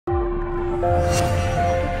Some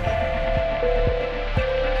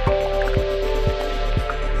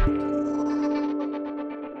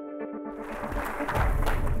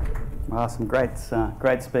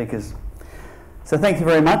great speakers. So thank you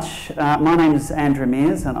very much. My name is Andrew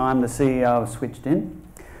Mears and I'm the CEO of SwitchDin.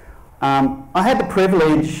 I had the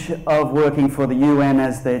privilege of working for the UN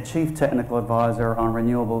as their Chief Technical Advisor on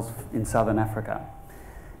renewables in Southern Africa.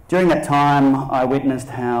 During that time, I witnessed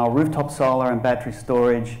how rooftop solar and battery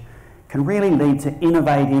storage can really lead to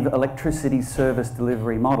innovative electricity service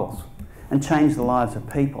delivery models and change the lives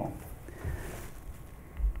of people.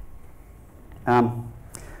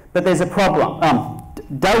 But there's a problem.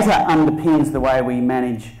 Data underpins the way we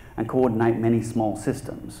manage and coordinate many small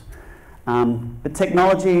systems. But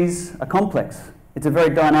technologies are complex. It's a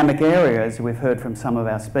very dynamic area, as we've heard from some of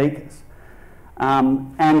our speakers.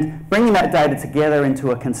 And bringing that data together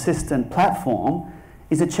into a consistent platform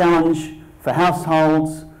is a challenge for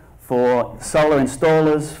households, for solar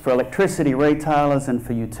installers, for electricity retailers, and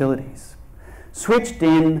for utilities.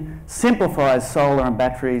 SwitchDin simplifies solar and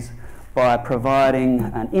batteries by providing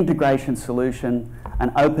an integration solution and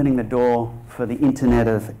opening the door for the Internet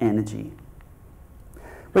of Energy.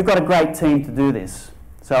 We've got a great team to do this.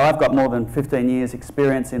 So I've got more than 15 years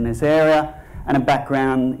experience in this area and a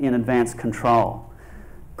background in advanced control.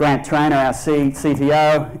 Grant Trainer, our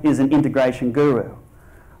CTO, is an integration guru.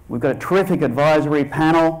 We've got a terrific advisory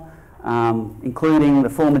panel, including the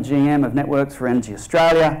former GM of Networks for Energy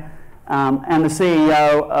Australia, and the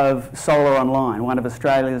CEO of Solar Online, one of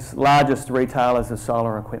Australia's largest retailers of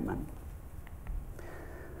solar equipment.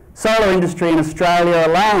 Solar industry in Australia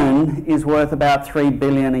alone is worth about $3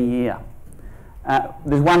 billion a year.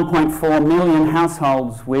 There's 1.4 million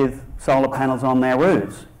households with solar panels on their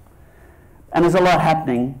roofs. And there's a lot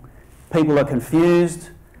happening. People are confused,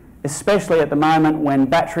 especially at the moment when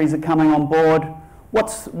batteries are coming on board.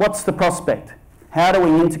 What's the prospect? How do we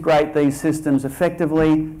integrate these systems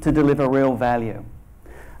effectively to deliver real value?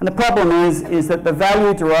 And the problem is that the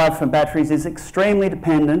value derived from batteries is extremely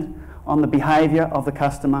dependent on the behaviour of the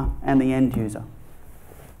customer and the end user.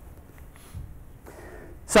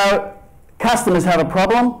 So customers have a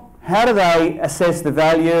problem. How do they assess the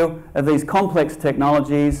value of these complex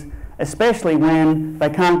technologies, especially when they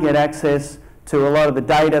can't get access to a lot of the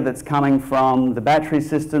data that's coming from the battery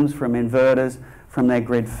systems, from inverters, from their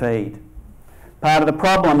grid feed? Part of the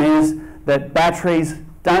problem is that batteries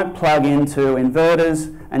don't plug into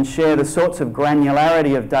inverters and share the sorts of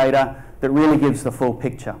granularity of data that really gives the full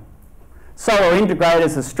picture. Solar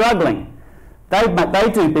integrators are struggling. They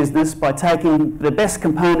do business by taking the best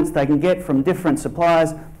components they can get from different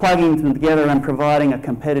suppliers, plugging them together and providing a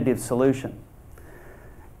competitive solution.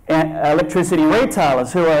 Electricity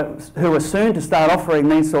retailers who are soon to start offering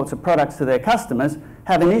these sorts of products to their customers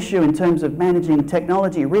have an issue in terms of managing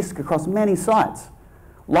technology risk across many sites.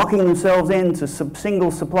 Locking themselves into single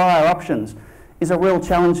supplier options is a real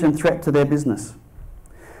challenge and threat to their business.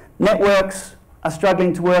 Networks are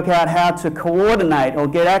struggling to work out how to coordinate or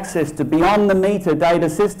get access to beyond-the-meter data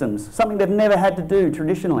systems, something they've never had to do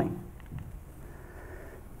traditionally.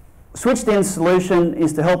 SwitchDin's solution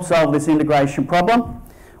is to help solve this integration problem.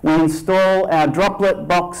 We install our droplet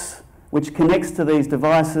box, which connects to these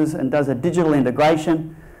devices and does a digital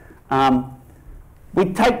integration. We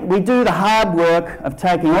do the hard work of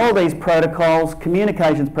taking all these protocols,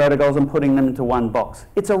 communications protocols, and putting them into one box.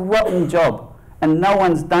 It's a rotten job, and no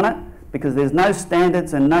one's done it because there's no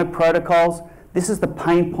standards and no protocols. This is the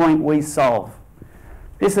pain point we solve.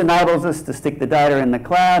 This enables us to stick the data in the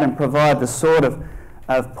cloud and provide the sort of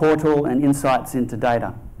portal and insights into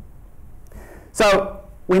data. So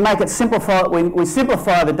we make it simplify. We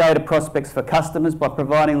simplify the data prospects for customers by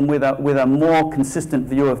providing them with a more consistent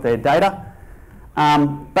view of their data.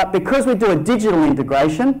 But because we do a digital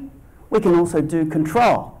integration, we can also do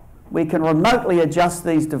control. We can remotely adjust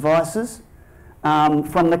these devices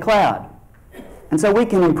from the cloud. And so we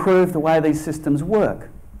can improve the way these systems work.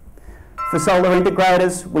 For solar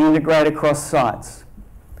integrators, we integrate across sites.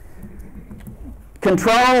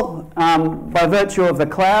 Control, by virtue of the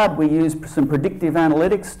cloud, we use some predictive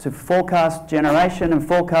analytics to forecast generation and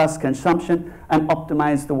forecast consumption and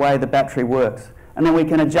optimize the way the battery works. And then we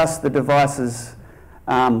can adjust the devices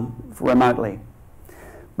remotely.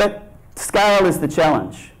 But scale is the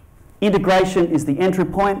challenge. Integration is the entry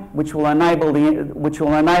point, which will enable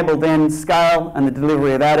then scale and the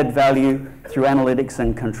delivery of added value through analytics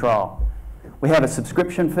and control. We have a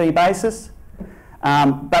subscription fee basis,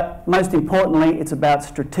 but most importantly, it's about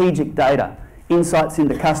strategic data, insights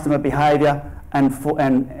into customer behaviour and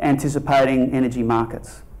anticipating energy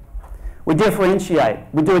markets. We differentiate.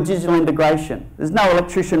 We do a digital integration. There's no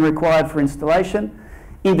electrician required for installation.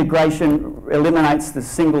 Integration eliminates the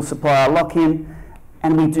single supplier lock-in,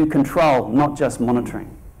 and we do control, not just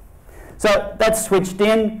monitoring. So that's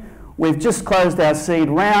SwitchDin. We've just closed our seed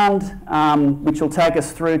round, which will take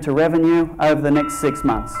us through to revenue over the next 6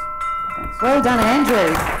 months. Thanks. Well done,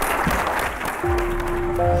 Andrew.